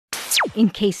in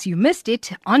case you missed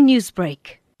it on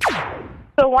Newsbreak.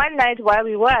 So one night while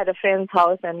we were at a friend's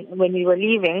house and when we were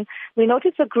leaving, we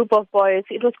noticed a group of boys.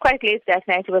 It was quite late that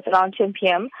night. It was around 10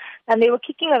 p.m. and they were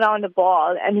kicking around a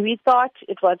ball, and we thought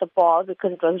it was a ball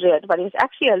because it was red, but it was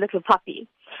actually a little puppy.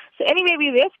 So anyway, we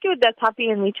rescued that puppy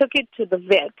and we took it to the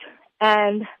vet.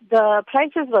 And the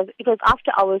prices it was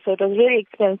after hours, so it was really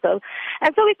expensive.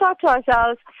 And so we thought to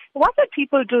ourselves, what would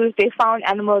people do if they found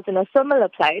animals in a similar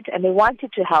plight and they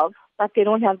wanted to help, but they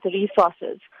don't have the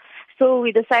resources? So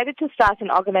we decided to start an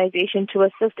organization to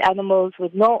assist animals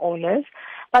with no owners.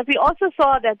 But we also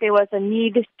saw that there was a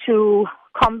need to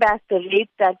combat the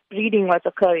rate that breeding was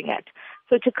occurring at.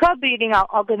 So to curb breeding, our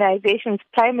organization's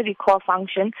primary core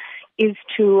function is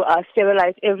to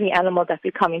sterilize every animal that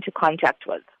we come into contact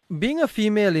with. Being a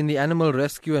female in the animal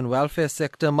rescue and welfare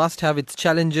sector must have its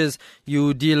challenges.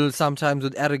 You deal sometimes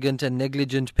with arrogant and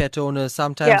negligent pet owners,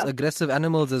 sometimes aggressive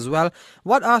animals as well.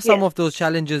 What are some of those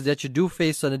challenges that you do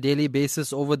face on a daily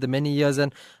basis over the many years,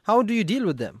 and how do you deal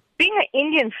with them? Being an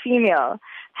Indian female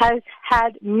has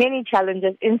had many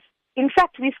challenges. In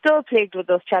fact, we're still plagued with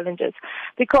those challenges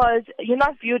because you're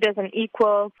not viewed as an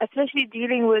equal, especially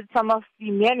dealing with some of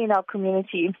the men in our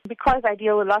community. Because I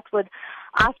deal a lot with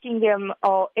asking them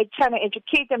or trying to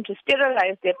educate them to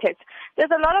sterilize their pets.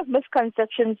 There's a lot of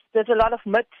misconceptions, there's a lot of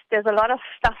myths, there's a lot of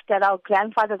stuff that our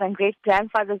grandfathers and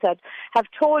great-grandfathers have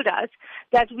told us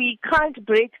that we can't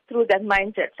break through that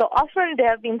mindset. So often there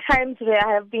have been times where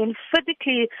I have been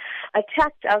physically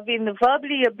attacked, I've been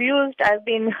verbally abused,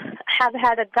 have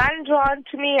had a gun drawn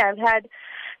to me, I've had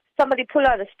somebody pull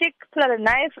out a stick, pull out a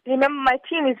knife. Remember, my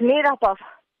team is made up of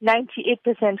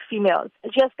 98% females.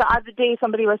 Just the other day,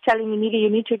 somebody was telling me, Neeri, you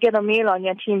need to get a male on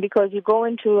your team because you go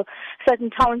into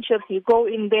certain townships, you go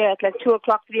in there at like 2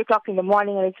 o'clock, 3 o'clock in the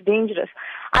morning, and it's dangerous.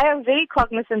 I am very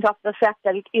cognizant of the fact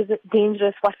that it is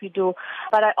dangerous what we do,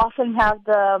 but I often have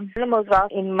the animals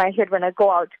in my head when I go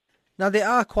out. Now, there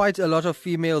are quite a lot of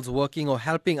females working or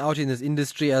helping out in this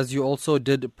industry, as you also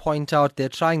did point out. They're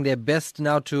trying their best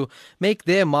now to make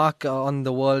their mark on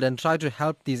the world and try to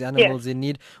help these animals in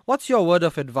need. What's your word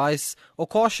of advice or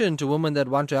caution to women that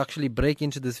want to actually break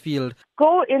into this field?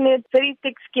 Go in it very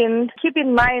thick-skinned. Keep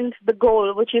in mind the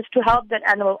goal, which is to help that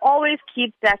animal. Always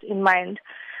keep that in mind.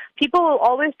 People will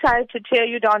always try to tear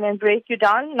you down and break you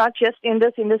down, not just in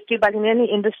this industry, but in any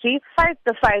industry. Fight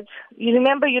the fight. You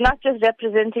remember, you're not just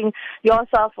representing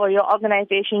yourself or your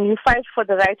organization. You fight for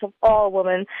the rights of all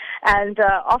women. And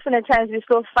often at times we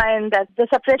still find that the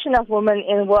suppression of women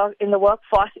in the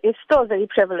workforce is still very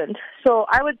prevalent. So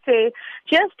I would say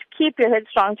just keep your head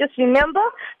strong. Just remember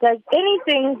that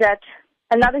anything that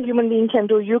another human being can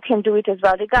do, you can do it as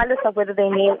well, regardless of whether they're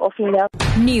male or female.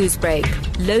 Newsbreak,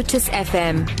 Lotus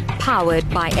FM, powered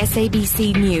by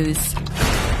SABC News.